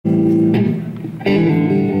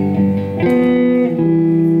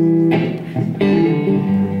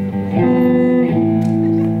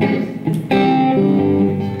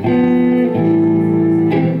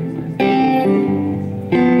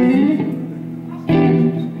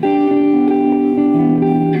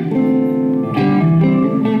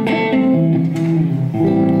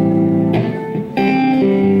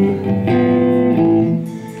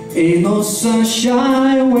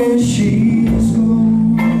Sunshine when she's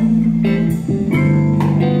gone,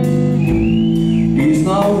 it's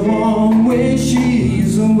not warm when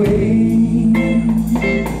she's away.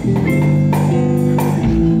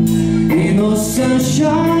 Ain't no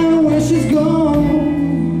sunshine when she's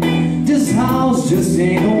gone. This house just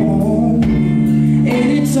ain't no home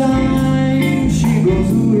anytime she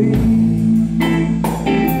goes away.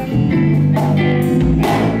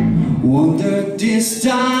 Wonder this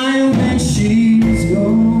time when she's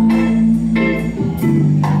gone,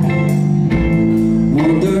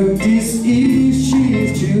 wonder this if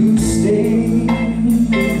she's to stay.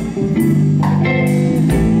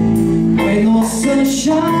 Ain't no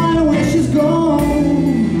sunshine when she's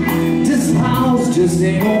gone. This house just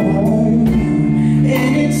ain't no home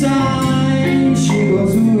anytime she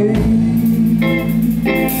goes away.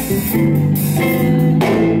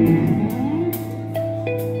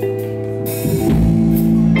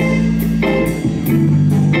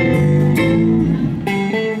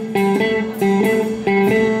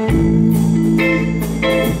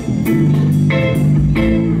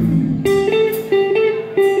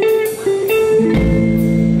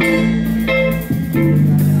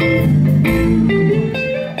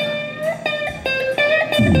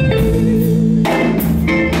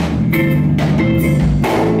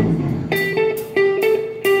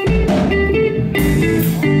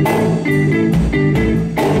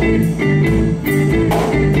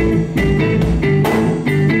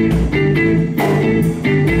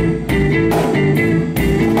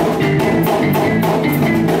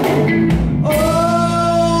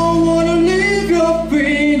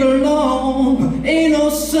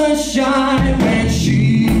 Sunshine when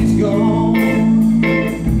she's gone.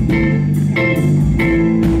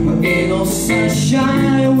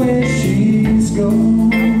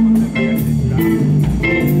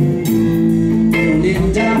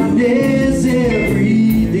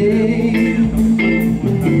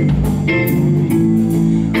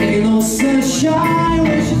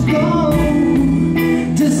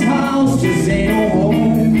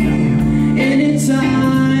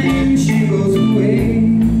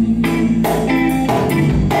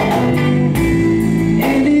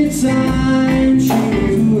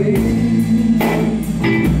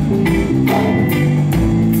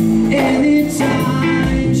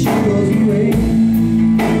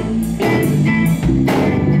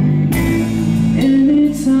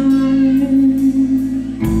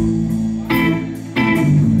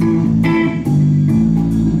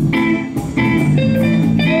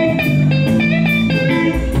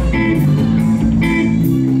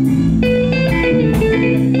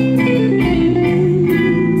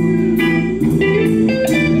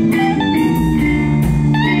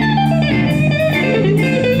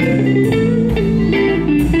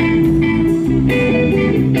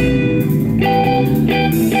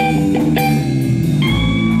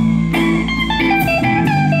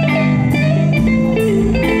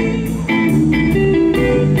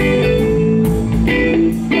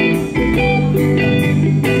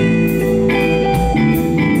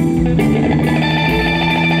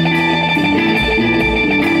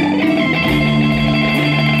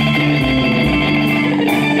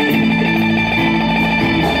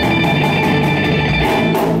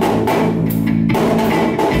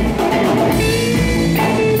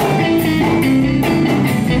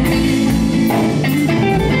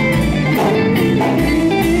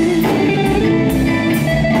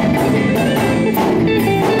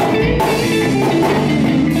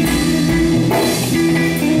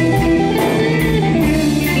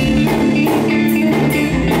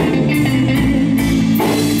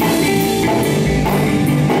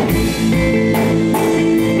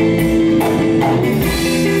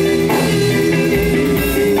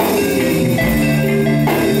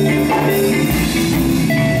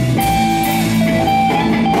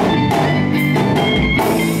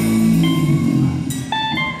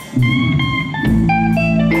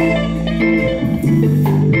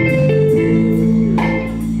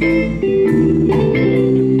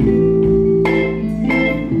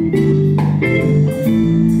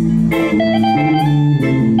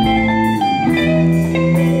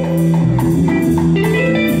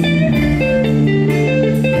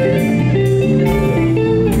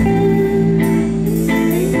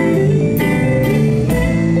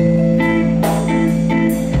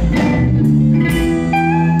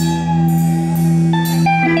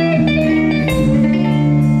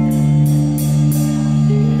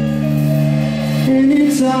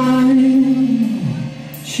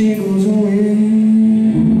 she goes away.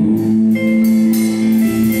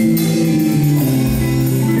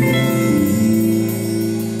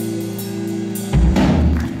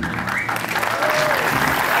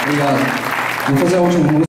 Obrigado. Vou fazer a última música.